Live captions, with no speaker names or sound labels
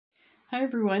Hi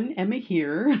everyone, Emma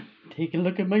here. Take a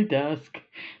look at my desk.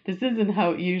 This isn't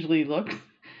how it usually looks.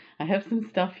 I have some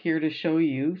stuff here to show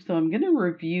you, so I'm going to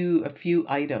review a few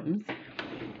items.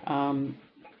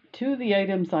 Two of the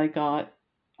items I got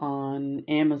on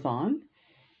Amazon,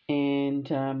 and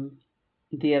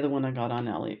the other one I got on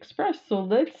AliExpress. So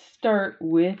let's start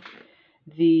with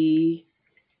the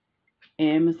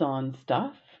Amazon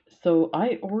stuff. So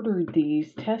I ordered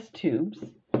these test tubes.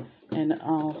 And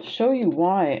I'll show you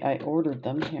why I ordered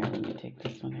them. Here, let me take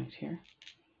this one out here.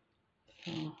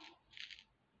 So,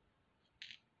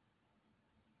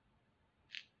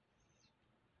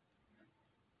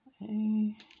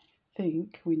 I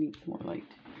think we need some more light.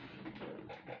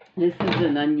 This is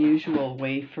an unusual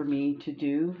way for me to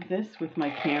do this with my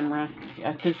camera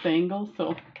at this angle,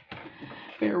 so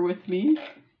bear with me.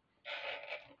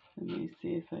 Let me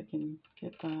see if I can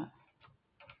get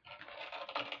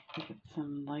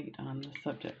some light on the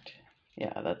subject.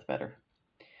 Yeah, that's better.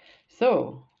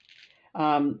 So,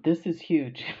 this is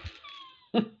huge.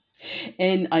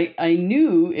 And I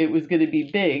knew it was going to be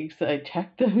big, so I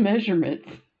checked the measurements.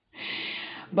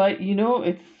 But you know,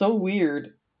 it's so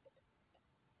weird.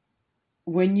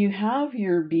 When you have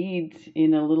your beads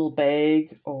in a little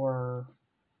bag or,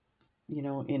 you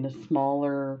know, in a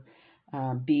smaller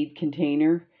bead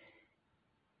container,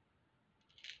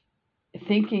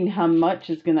 thinking how much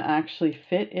is going to actually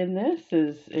fit in this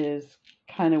is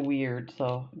kind of weird.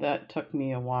 So that took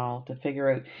me a while to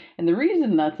figure out. And the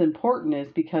reason that's important is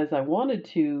because I wanted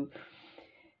to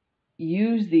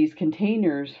use these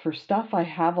containers for stuff I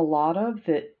have a lot of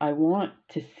that I want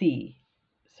to see,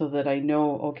 so that I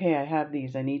know, okay, I have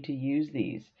these, I need to use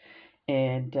these.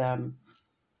 And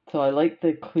so I like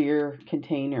the clear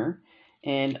container,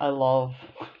 and I love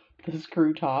the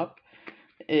screw top.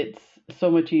 It's so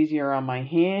much easier on my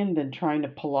hand than trying to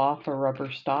pull off a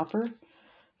rubber stopper.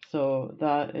 So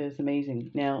that is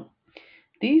amazing. Now,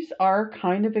 these are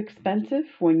kind of expensive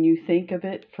when you think of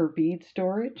it for bead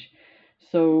storage.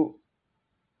 So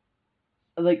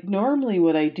like normally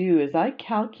what I do is I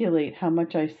calculate how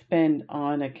much I spend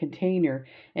on a container,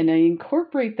 and I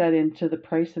incorporate that into the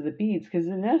price of the beads, because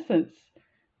in essence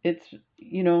it's,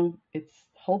 you know, it's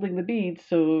holding the beads,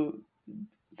 so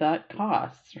that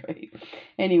costs, right?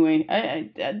 Anyway,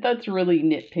 that's really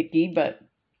nitpicky, but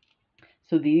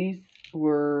so these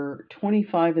were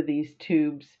 25 of these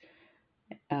tubes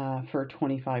for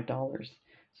 $25.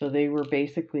 So they were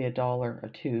basically $1 a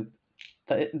tube.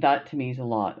 That to me is a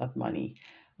lot of money.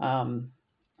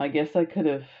 I guess I could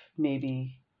have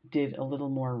maybe did a little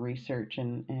more research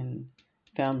and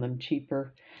found them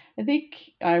cheaper. I think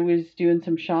I was doing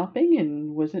some shopping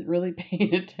and wasn't really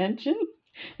paying attention.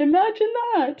 Imagine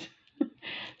that.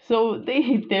 So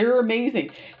they're amazing.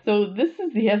 So this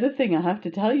is the other thing I have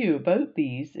to tell you about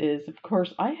these is, of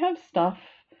course, I have stuff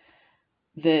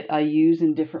that I use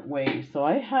in different ways. So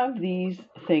I have these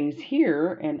things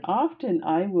here, and often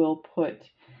I will put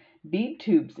bead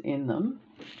tubes in them.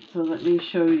 So let me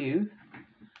show you.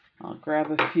 I'll grab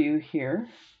a few here.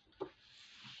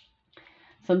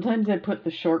 Sometimes I put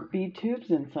the short bead tubes,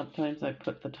 and sometimes I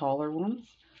put the taller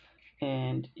ones.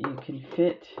 And you can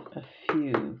fit a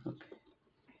few.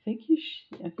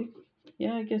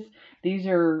 Yeah, I guess these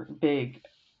are big,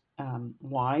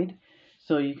 wide,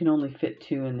 so you can only fit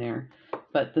 2 in there.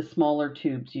 But the smaller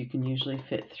tubes, you can usually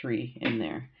fit 3 in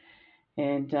there.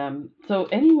 And so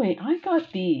anyway, I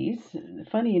got these.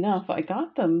 Funny enough, I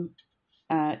got them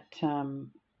at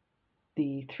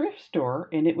the thrift store,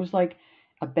 and it was like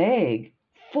a bag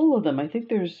full of them. I think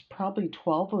there's probably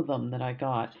 12 of them that I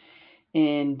got,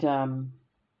 and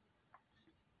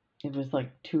it was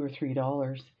like $2 or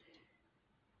 $3.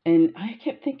 And I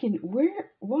kept thinking,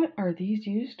 what are these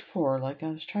used for? Like, I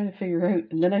was trying to figure out,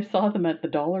 and then I saw them at the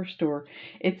dollar store.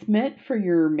 It's meant for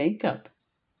your makeup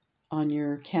on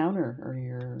your counter or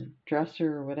your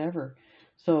dresser or whatever.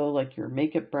 So like your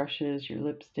makeup brushes, your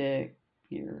lipstick,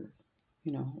 your,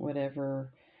 you know,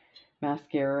 whatever,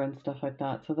 mascara and stuff like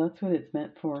that. So that's what it's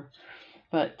meant for.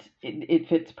 But it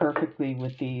fits perfectly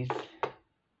with these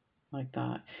like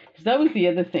that. Because that was the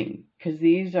other thing. Because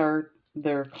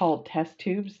they're called test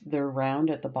tubes. They're round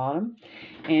at the bottom.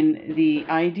 And the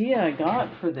idea I got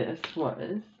for this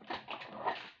was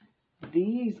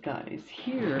these guys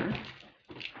here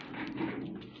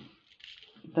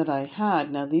that I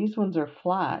had. Now these ones are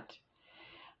flat.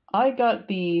 I got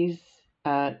these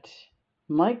at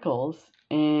Michael's,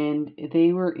 and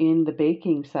they were in the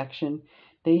baking section.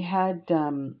 They had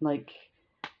like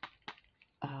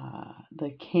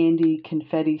the candy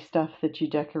confetti stuff that you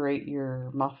decorate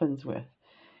your muffins with.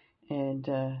 And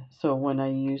so when I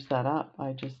use that up,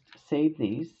 I just save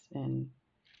these and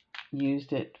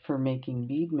used it for making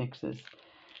bead mixes.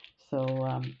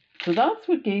 So so that's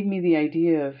what gave me the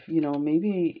idea of, you know,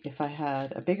 maybe if I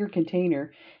had a bigger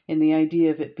container, and the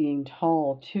idea of it being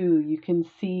tall too, you can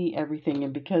see everything.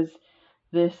 And because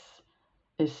this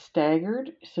is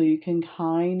staggered, so you can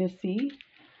kind of see.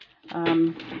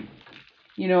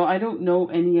 You know, I don't know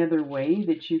any other way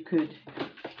that you could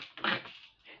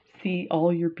see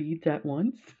all your beads at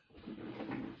once.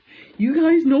 You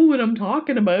guys know what I'm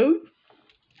talking about.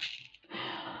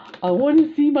 I want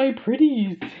to see my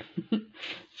pretties.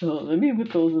 So let me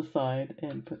put those aside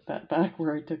and put that back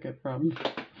where I took it from.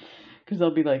 Because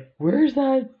I'll be like, where's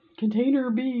that container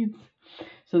of beads?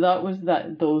 So that was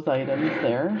those items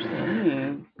there. So let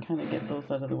me kind of get those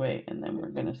out of the way, and then we're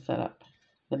going to set up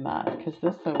the mat, because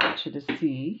this I want you to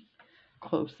see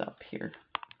close up here.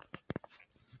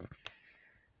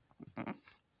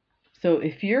 So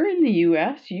if you're in the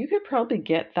US, you could probably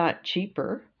get that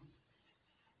cheaper,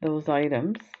 those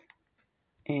items.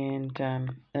 And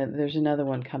there's another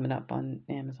one coming up on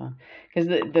Amazon, because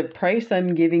the price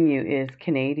I'm giving you is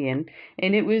Canadian,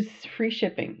 and it was free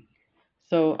shipping.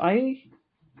 So I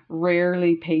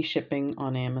rarely pay shipping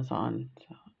on Amazon.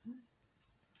 So let's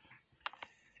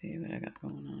see what I got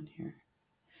going on here.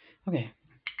 Okay,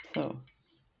 so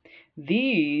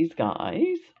these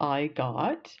guys I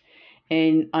got,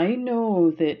 and I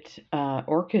know that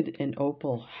Orchid and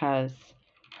Opal has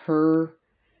her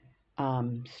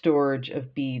storage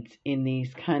of beads in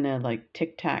these kind of like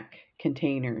Tic Tac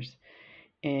containers,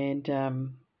 and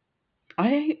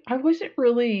I wasn't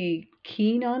really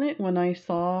keen on it when I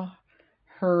saw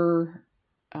her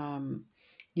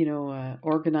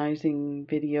organizing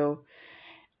video.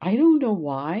 I don't know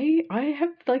why. I have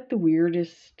like the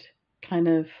weirdest kind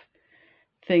of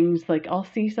things. Like I'll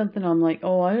see something, I'm like,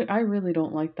 oh, I really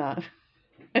don't like that.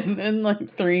 And then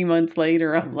like 3 months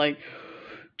later, I'm like,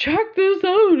 check this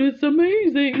out, it's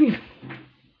amazing.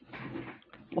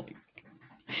 Like,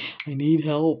 I need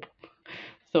help.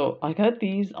 So I got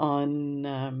these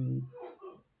on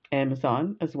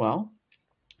Amazon as well.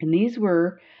 And these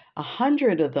were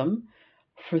 100 of them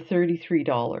for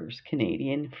 $33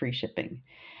 Canadian, free shipping.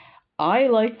 I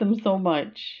like them so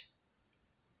much.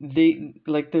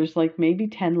 There's like maybe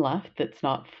 10 left that's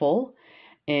not full,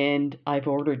 and I've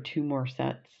ordered 2 more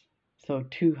sets. So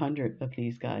 200 of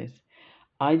these guys.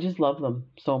 I just love them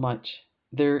so much.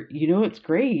 What's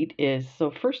great is, so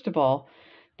first of all,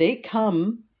 they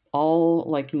come all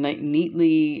like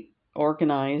neatly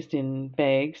organized in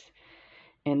bags,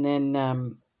 and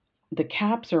then the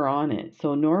caps are on it.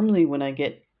 So normally when I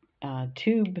get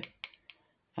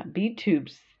bead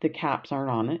tubes, the caps aren't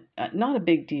on it. Not a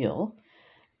big deal,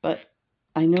 but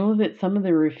I know that some of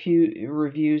the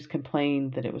reviews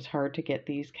complained that it was hard to get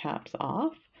these caps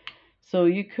off. So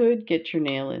you could get your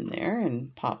nail in there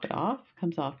and pop it off.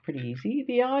 Comes off pretty easy.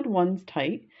 The odd one's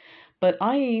tight, but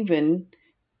I even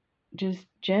just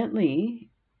gently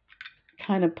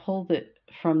kind of pulled it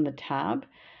from the tab.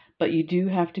 But you do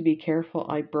have to be careful.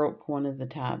 I broke one of the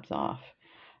tabs off.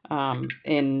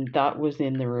 And that was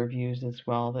in the reviews as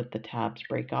well, that the tabs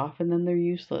break off and then they're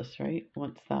useless, right?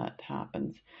 Once that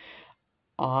happens.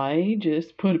 I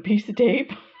just put a piece of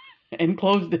tape and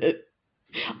closed it.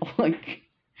 Like,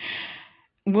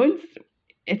 once,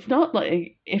 it's not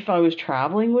like if I was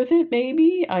traveling with it,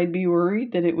 maybe I'd be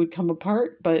worried that it would come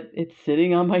apart, but it's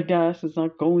sitting on my desk, it's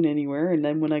not going anywhere. And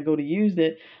then when I go to use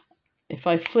it, if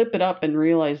I flip it up and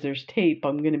realize there's tape,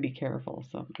 I'm going to be careful.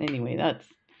 So anyway,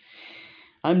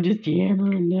 I'm just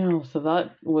yammering now. So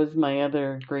that was my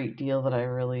other great deal that I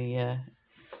really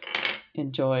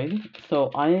enjoyed. So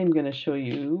I am going to show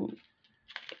you.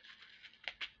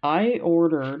 I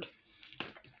ordered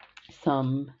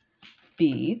some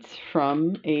beads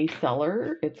from a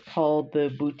seller. It's called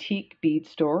the Boutique Bead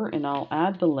Store, and I'll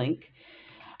add the link.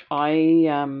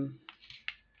 I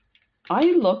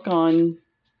look on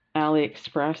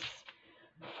AliExpress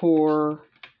for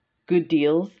good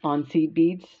deals on seed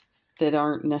beads that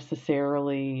aren't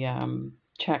necessarily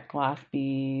check glass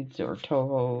beads or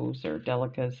Tohos or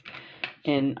Delicas,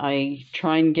 and I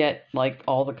try and get like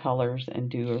all the colors and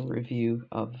do a review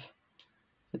of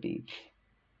the beads.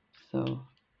 So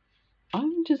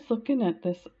I'm just looking at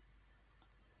this.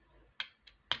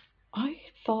 I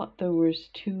thought there was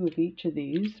 2 of each of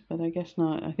these, but I guess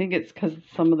not. I think it's because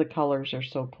some of the colors are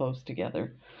so close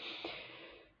together.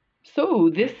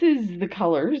 So this is the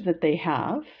colors that they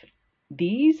have.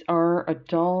 These are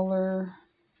 $1.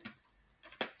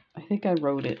 I think I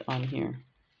wrote it on here.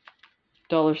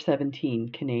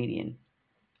 $1.17 Canadian.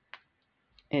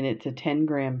 And it's a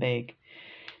 10-gram bag.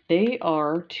 They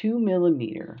are 2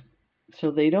 millimeter.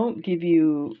 So they don't give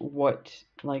you what,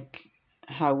 like,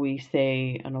 how we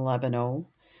say an 11-0.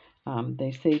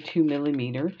 They say 2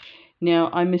 millimeter. Now,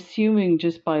 I'm assuming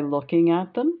just by looking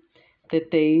at them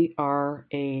that they are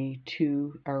a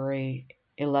 2 or a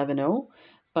 11-0,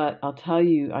 but I'll tell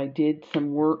you, I did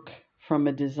some work from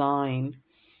a design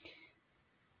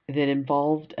that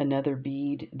involved another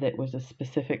bead that was a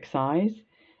specific size,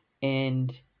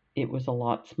 and it was a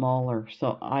lot smaller.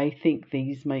 So I think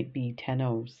these might be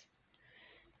 10-0s.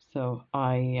 So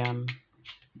I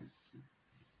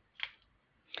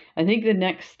think the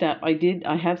next step,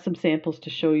 I have some samples to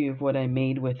show you of what I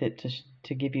made with it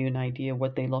to give you an idea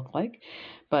what they look like.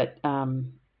 But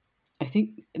I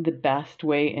think the best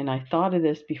way, and I thought of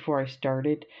this before I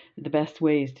started, the best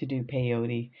way is to do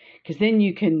peyote, because then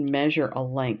you can measure a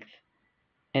length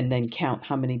and then count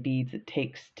how many beads it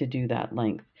takes to do that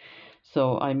length.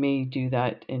 So I may do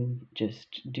that and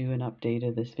just do an update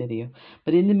of this video.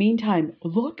 But in the meantime,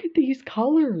 look at these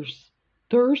colors.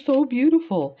 They're so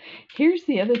beautiful. Here's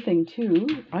the other thing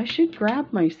too. I should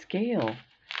grab my scale,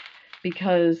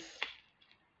 because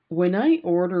when I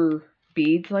order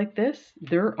beads like this,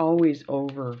 they're always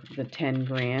over the 10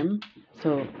 gram.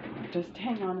 So just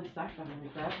hang on a sec. I'm going to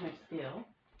grab my scale.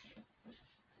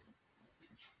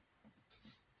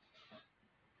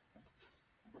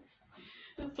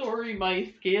 Sorry,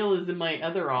 my scale is in my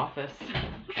other office.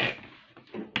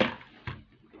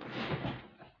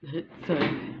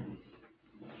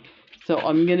 So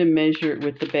I'm gonna measure it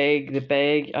with the bag. The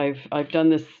bag, I've done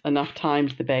this enough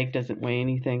times. The bag doesn't weigh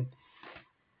anything.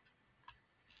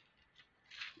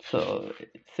 So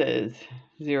it says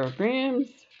 0 grams.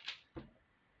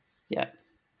 Yeah.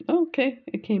 Okay,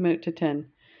 it came out to 10.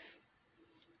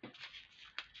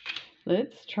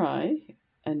 Let's try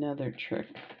another trick.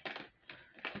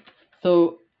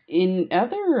 So in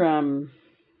other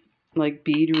like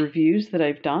bead reviews that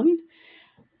I've done,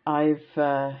 I've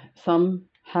some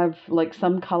have, like,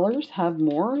 some colors have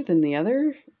more than the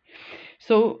other.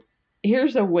 So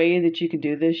here's a way that you can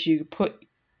do this. You put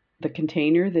the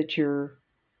container that you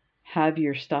have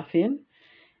your stuff in,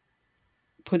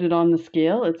 put it on the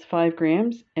scale. It's 5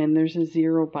 grams, and there's a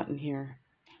 0 button here.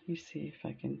 Let me see if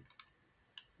I can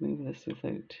move this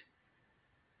without.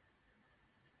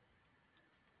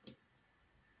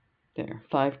 There,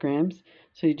 5 grams.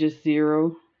 So you just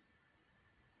 0.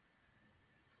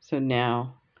 So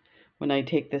now when I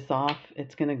take this off,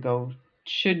 it's gonna go,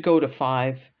 should go to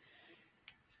 5,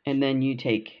 and then you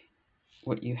take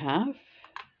what you have.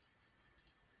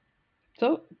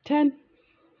 So 10.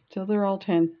 So they're all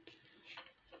 10.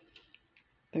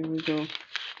 There we go.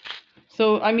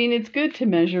 So I mean, it's good to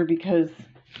measure because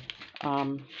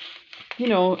you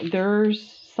know,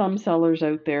 there's some sellers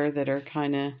out there that are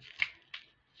kind of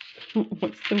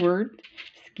what's the word?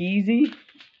 Skeezy?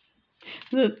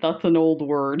 That's an old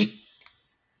word.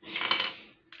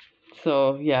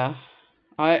 So yeah,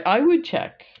 I would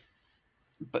check.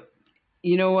 But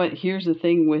you know what? Here's the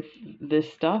thing with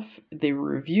this stuff. The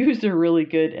reviews are really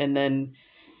good, and then,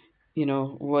 you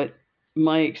know, what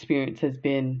my experience has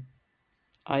been,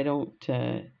 I've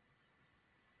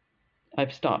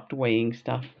stopped weighing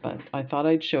stuff, but I thought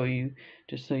I'd show you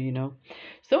just so you know.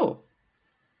 So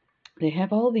they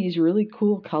have all these really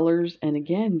cool colors, and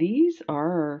again, these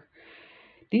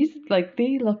like,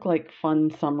 they look like fun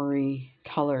summery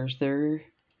colors. They're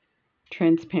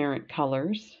transparent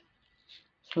colors.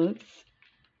 So let's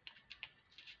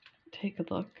take a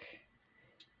look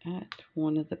at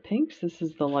one of the pinks. This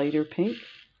is the lighter pink.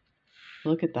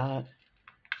 Look at that.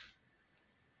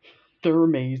 They're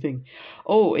amazing.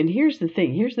 Oh, and here's the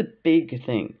thing. Here's the big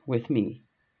thing with me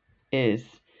is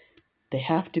they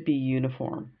have to be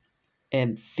uniform.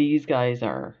 And these guys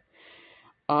are.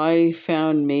 I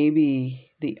found maybe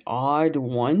the odd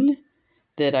one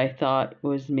that I thought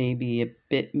was maybe a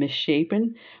bit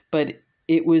misshapen, but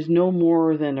it was no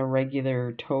more than a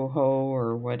regular Toho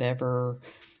or whatever,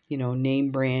 you know, name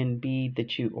brand bead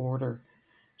that you order.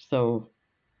 So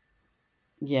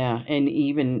yeah, and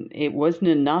even it wasn't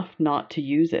enough not to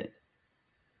use it.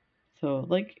 So,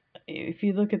 like, if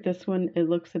you look at this one, it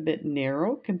looks a bit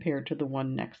narrow compared to the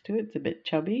one next to it. It's a bit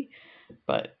chubby,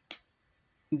 but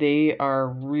they are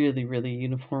really, really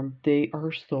uniform. They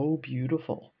are so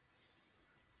beautiful.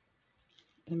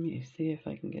 Let me see if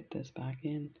I can get this back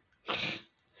in.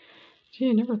 Gee,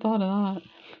 I never thought of that.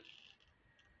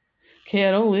 Okay,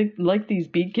 I don't like these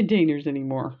bead containers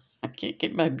anymore. I can't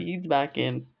get my beads back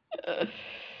in.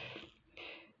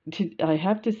 I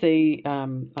have to say,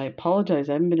 I apologize.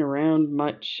 I haven't been around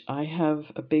much. I have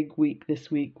a big week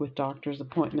this week with doctor's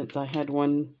appointments. I had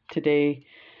one today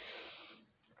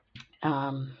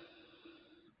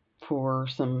for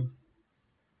some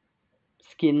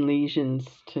skin lesions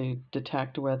to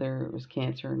detect whether it was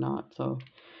cancer or not. So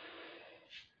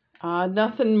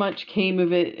nothing much came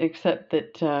of it except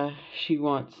that she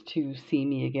wants to see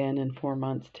me again in 4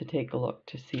 months to take a look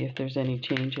to see if there's any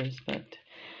changes. But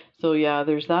so yeah,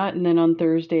 there's that. And then on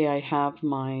Thursday I have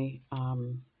my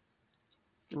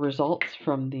results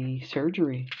from the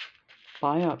surgery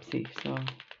biopsy. So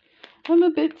I'm a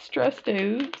bit stressed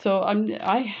out. So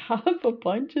I have a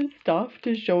bunch of stuff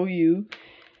to show you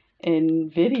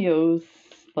and videos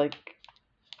like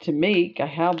to make. I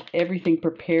have everything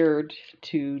prepared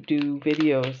to do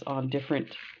videos on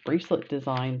different bracelet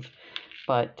designs,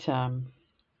 but I'm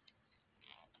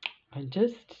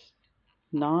just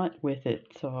not with it.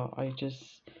 So I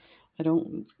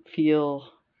don't feel,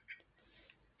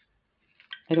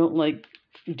 I don't like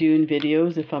doing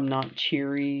videos if I'm not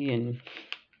cheery,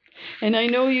 and I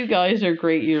know you guys are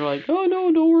great. You're like, oh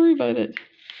no, don't worry about it.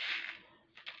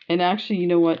 And actually, you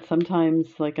know what?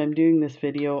 Sometimes, like, I'm doing this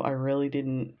video, I really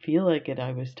didn't feel like it.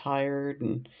 I was tired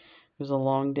and it was a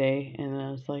long day. And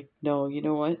I was like, no, you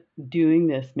know what? Doing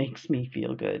this makes me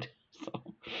feel good.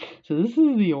 So this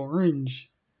is the orange.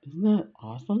 Isn't that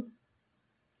awesome?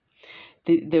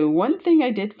 The one thing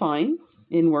I did find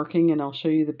in working, and I'll show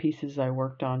you the pieces I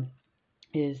worked on,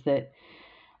 is that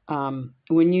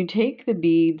when you take the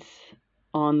beads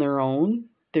on their own,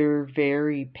 they're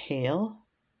very pale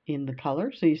in the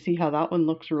color. So you see how that one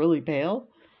looks really pale?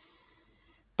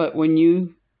 But when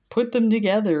you put them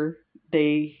together,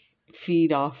 they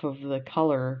feed off of the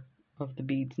color of the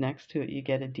beads next to it. You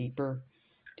get a deeper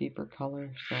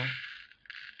color. So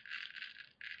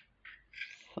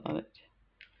thought I'd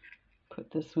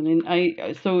put this one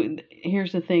in. So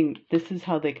here's the thing. This is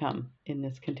how they come in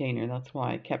this container. That's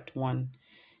why I kept one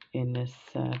in this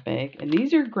bag. And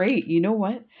these are great. You know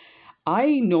what?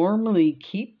 I normally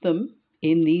keep them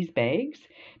in these bags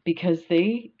because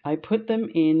I put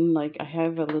them in, like, I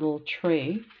have a little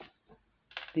tray,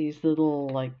 these little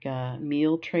like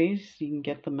meal trays. You can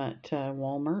get them at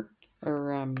Walmart,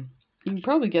 or you can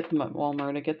probably get them at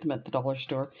Walmart. I get them at the dollar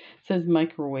store. It says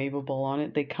microwavable on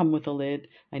it. They come with a lid.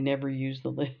 I never use the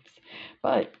lids.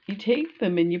 But you take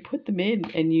them and you put them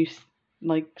in and you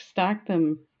like stack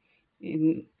them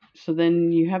in. So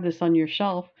then you have this on your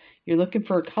shelf. You're looking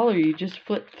for a color, you just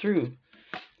flip through.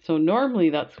 So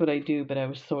normally that's what I do, but I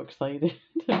was so excited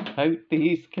about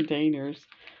these containers.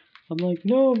 I'm like,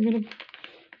 no, I'm going to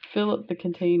fill up the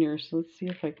containers. So let's see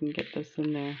if I can get this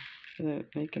in there without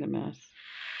making a mess.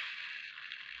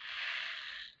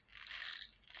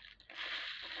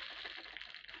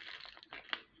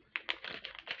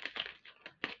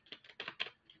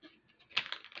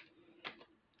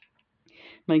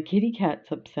 My kitty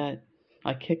cat's upset.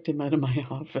 I kicked him out of my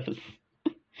office.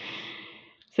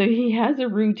 So he has a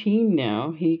routine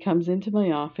now. He comes into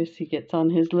my office. He gets on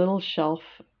his little shelf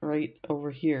right over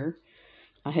here.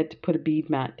 I had to put a bead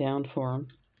mat down for him.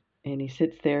 And he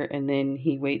sits there and then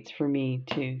he waits for me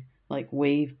to like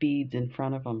wave beads in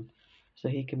front of him so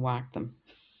he can whack them.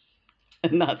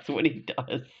 And that's what he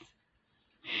does.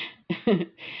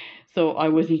 So I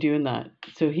wasn't doing that.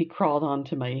 So he crawled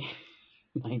onto my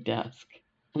desk.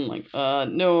 I'm like,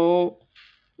 no.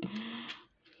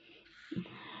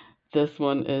 This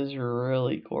one is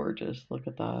really gorgeous. Look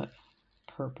at that.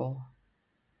 Purple.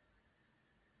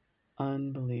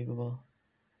 Unbelievable.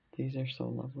 These are so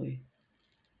lovely.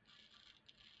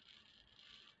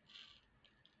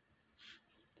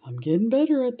 I'm getting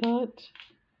better at that.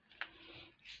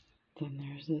 Then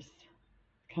there's this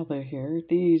color here.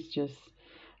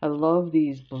 I love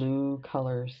these blue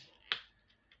colors.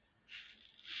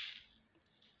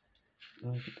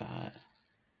 Look at that.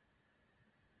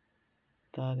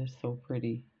 That is so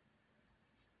pretty.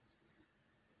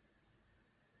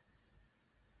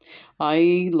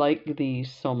 I like these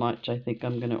so much. I think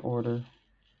I'm going to order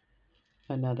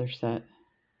another set.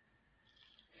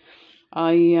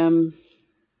 So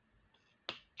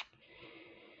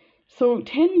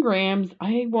 10 grams,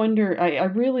 I wonder, I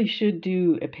really should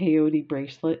do a peyote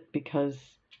bracelet because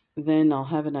then I'll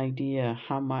have an idea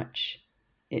how much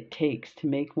it takes to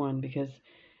make one, because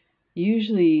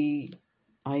usually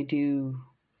I do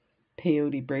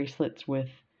peyote bracelets with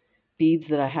beads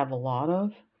that I have a lot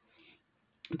of.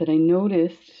 But I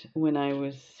noticed when I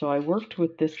worked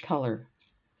with this color,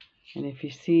 and if you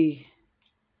see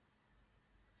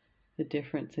the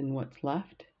difference in what's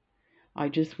left, I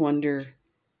just wonder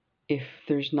if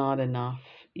there's not enough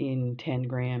in 10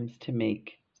 grams to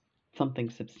make something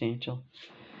substantial.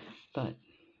 But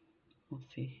we'll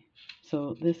see.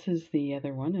 So this is the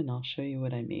other one, and I'll show you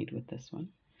what I made with this one.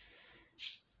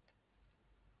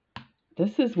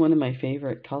 This is one of my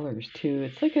favorite colors too.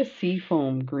 It's like a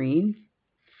seafoam green.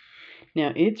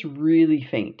 Now it's really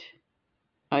faint.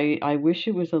 I wish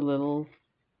it was a little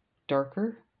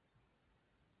darker,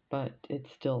 but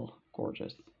it's still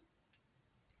gorgeous.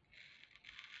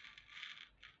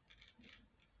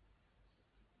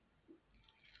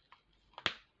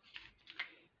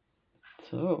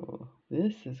 So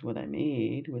this is what I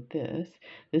made with this.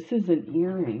 This is an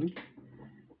earring,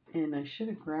 and I should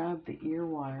have grabbed the ear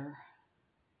wire.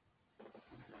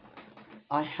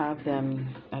 I have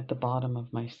them at the bottom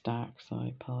of my stack, so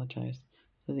I apologize.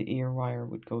 So the ear wire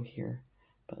would go here.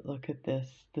 But look at this.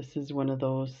 This is one of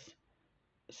those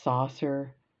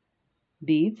saucer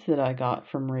beads that I got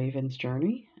from Raven's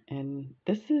Journey. And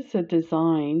this is a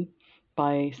design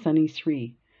by Sunny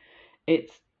Sri.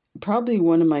 It's probably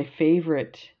one of my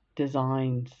favorite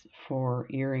designs for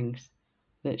earrings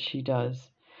that she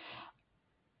does.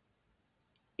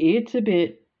 It's a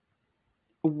bit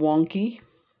wonky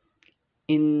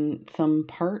in some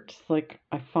parts. Like,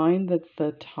 I find that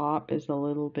the top is a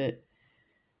little bit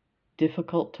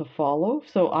difficult to follow.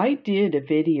 So I did a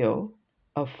video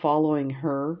of following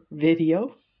her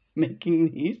video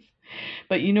making these.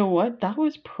 But you know what? That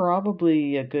was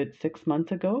probably a good 6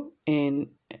 months ago. And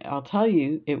I'll tell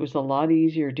you, it was a lot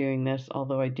easier doing this,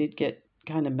 although I did get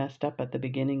kind of messed up at the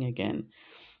beginning again.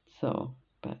 So,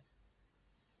 but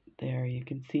there you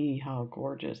can see how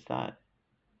gorgeous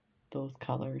those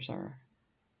colors are.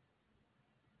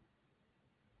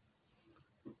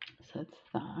 So that's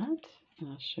that. And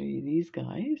I'll show you these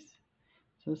guys.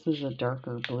 So this is a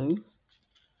darker blue.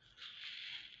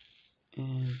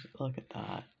 And look at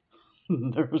that.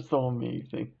 They're so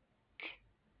amazing.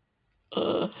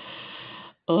 Uh,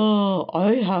 oh,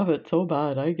 I have it so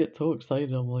bad. I get so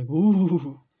excited. I'm like,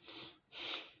 ooh.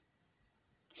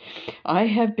 I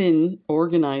have been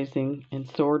organizing and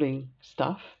sorting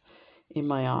stuff in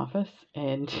my office,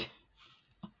 and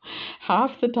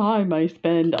half the time I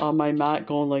spend on my mat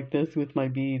going like this with my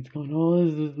beads, going, oh,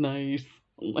 this is nice.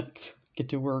 I'm like, get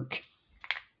to work.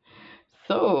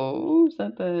 So, is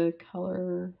that the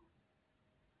color?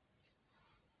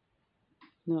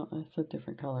 No, that's a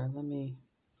different color. Let me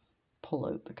pull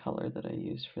out the color that I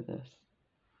use for this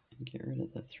and get rid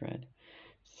of the thread.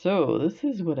 So this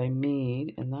is what I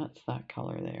made, and that's that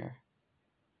color there.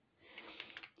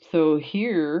 So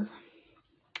here,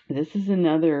 this is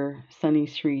another Sunny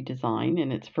Sri design,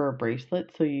 and it's for a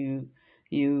bracelet. So you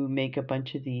make a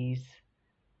bunch of these,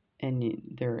 and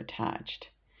they're attached.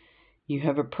 You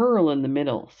have a pearl in the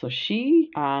middle. So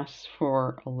she asks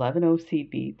for 11 seed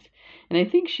beads, and I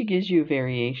think she gives you a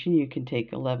variation. You can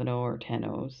take 11 or 10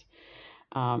 O's.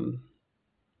 And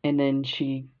then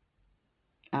she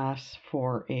asks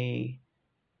for a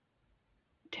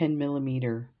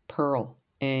 10mm pearl,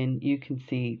 and you can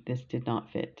see this did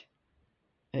not fit.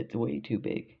 It's way too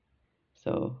big.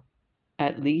 So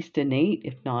at least an 8,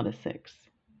 if not a 6.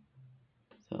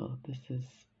 So this is,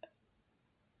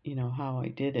 how I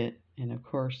did it. And of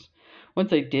course,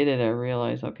 once I did it, I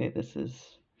realized, okay,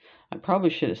 I probably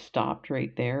should have stopped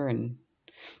right there, and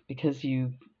because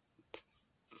you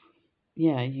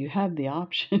have the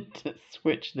option to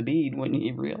switch the bead when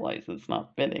you realize it's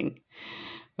not fitting.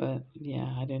 But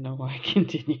yeah, I didn't know why I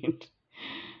continued.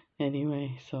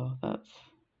 Anyway, so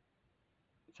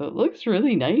it looks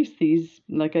really nice. These,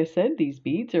 like I said, these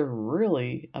beads are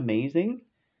really amazing.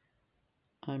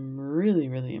 I'm really,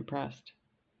 really impressed.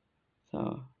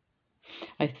 So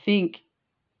I think,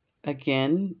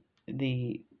 again,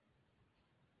 the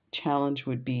challenge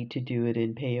would be to do it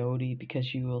in peyote,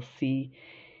 because you will see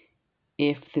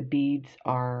if the beads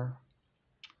are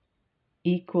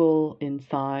equal in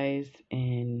size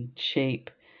and shape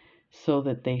so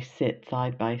that they sit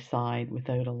side by side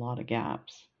without a lot of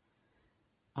gaps.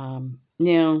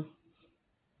 Now,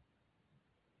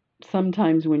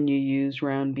 sometimes when you use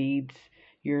round beads,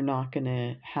 you're not going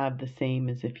to have the same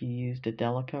as if you used a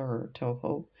Delica or a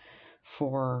Toho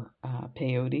for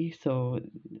peyote, so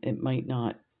it might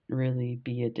not really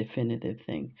be a definitive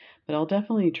thing. But I'll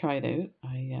definitely try it out.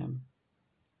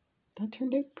 That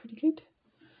turned out pretty good.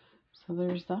 So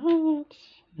there's that.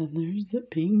 Then there's the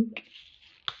pink.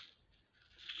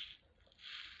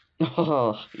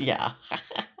 Oh, yeah.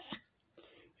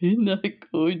 Isn't that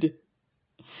good?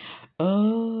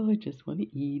 Oh, I just want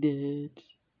to eat it.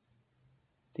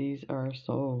 These are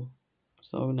so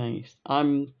nice.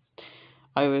 I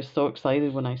was so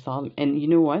excited when I saw them. And you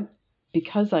know what?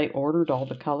 Because I ordered all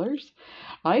the colors,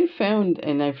 I found,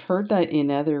 and I've heard that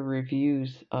in other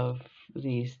reviews of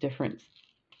these different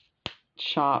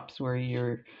shops where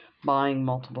you're buying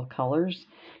multiple colors,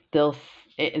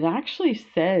 it actually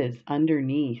says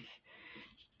underneath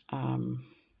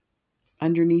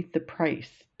the price,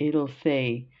 it'll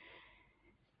say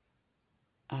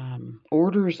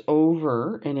orders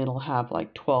over, and it'll have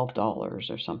like $12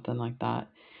 or something like that.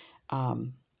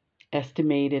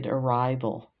 Estimated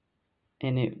arrival.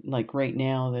 And it, like right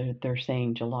now, they're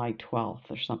saying July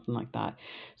 12th or something like that.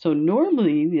 So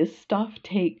normally this stuff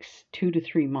takes 2 to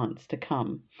 3 months to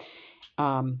come.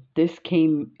 This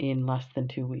came in less than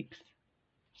 2 weeks.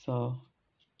 So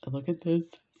look at this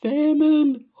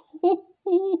salmon.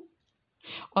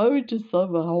 I would just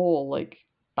love a whole like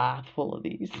bath full of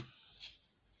these.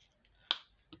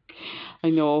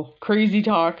 I know, crazy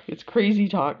talk. It's crazy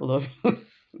talk. Look,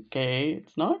 okay,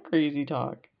 it's not crazy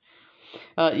talk.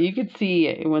 You could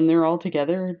see when they're all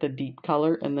together, the deep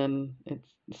color, and then it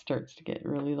starts to get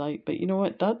really light. But you know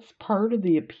what? That's part of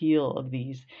the appeal of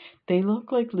these. They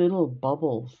look like little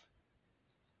bubbles.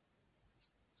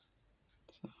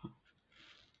 So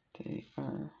they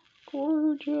are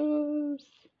gorgeous.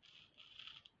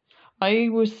 I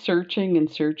was searching and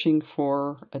searching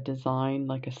for a design,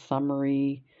 like a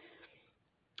summery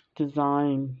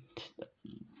design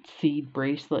seed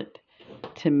bracelet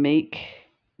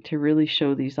to really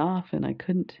show these off, and I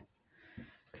couldn't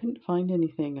find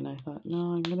anything, and I thought,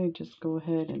 no, I'm gonna just go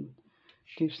ahead and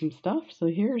do some stuff. So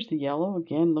here's the yellow.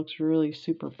 Again, looks really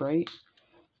super bright,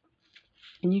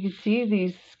 and you can see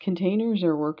these containers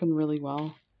are working really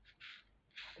well.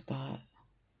 Look at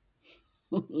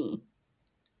that.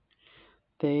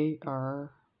 They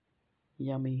are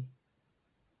yummy.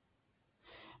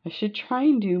 I should try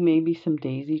and do maybe some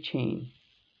daisy chain.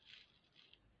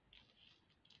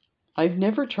 I've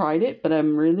never tried it, but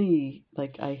I'm really,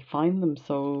 like, I find them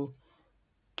so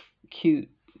cute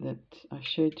that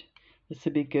this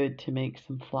would be good to make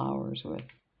some flowers with.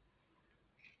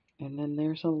 And then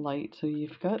there's a light. So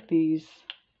you've got these,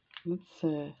 let's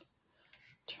try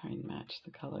and match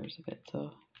the colors a bit.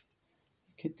 So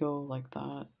you could go like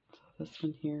that. So this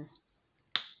one here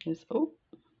is, oh,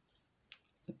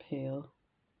 the pale.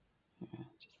 Yeah,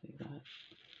 just leave that.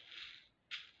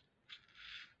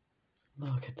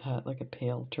 Look at that, like a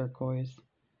pale turquoise.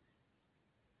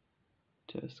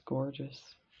 Just gorgeous.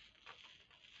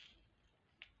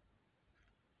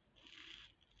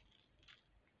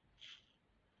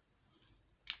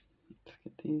 Let's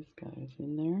get these guys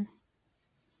in there.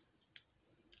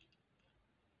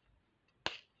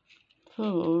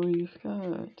 So you've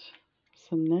got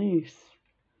some nice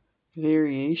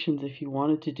variations. If you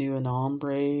wanted to do an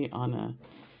ombre on a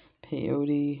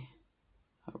peyote,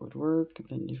 that would work. And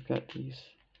then you've got these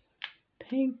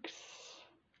pinks.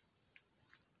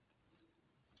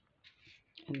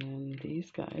 And then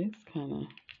these guys kind of,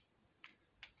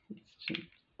 let's do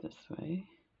this way.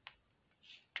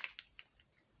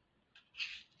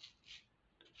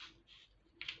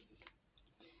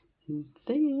 And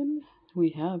then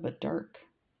we have a dark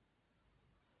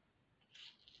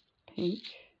pink.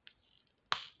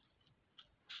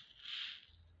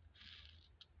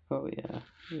 Oh yeah,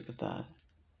 look at that.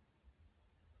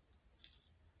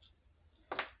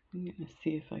 I'm gonna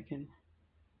see if I can,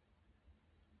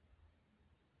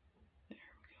 there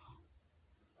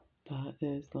we go. That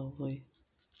is lovely.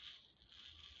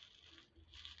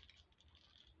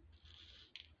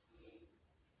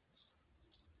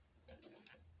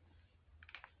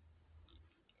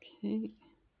 Okay.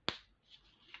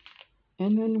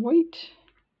 And then white,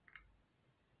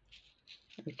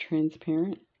 or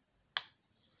transparent.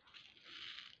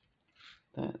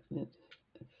 That is.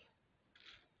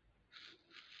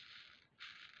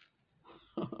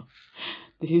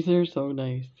 These are so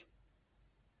nice.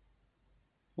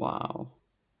 Wow.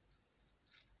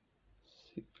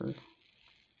 Super.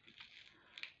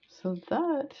 So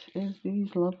that is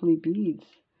these lovely beads.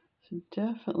 So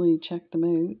definitely check them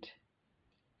out.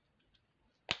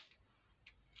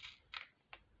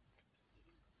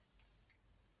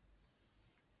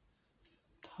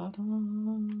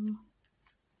 Ta-da!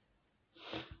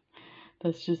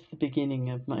 That's just the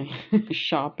beginning of my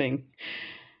shopping.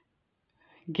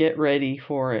 Get ready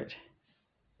for it.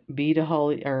 Bead a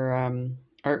Holly or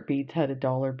Art Beads had a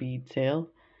 $1 bead sale,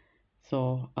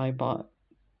 so I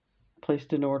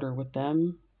placed an order with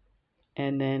them,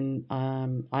 and then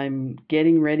I'm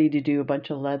getting ready to do a bunch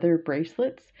of leather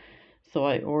bracelets. So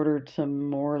I ordered some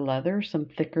more leather, some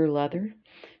thicker leather.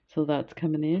 So that's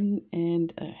coming in,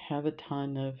 and I have a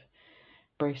ton of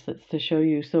bracelets to show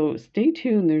you. So stay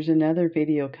tuned. There's another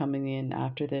video coming in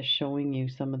after this showing you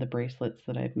some of the bracelets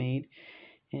that I've made,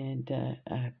 and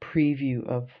a preview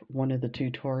of one of the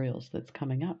tutorials that's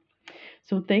coming up.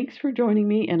 So thanks for joining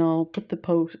me, and I'll put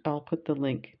the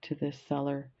link to this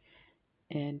seller.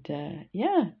 And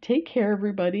yeah, take care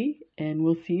everybody, and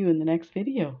we'll see you in the next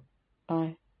video.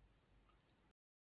 Bye.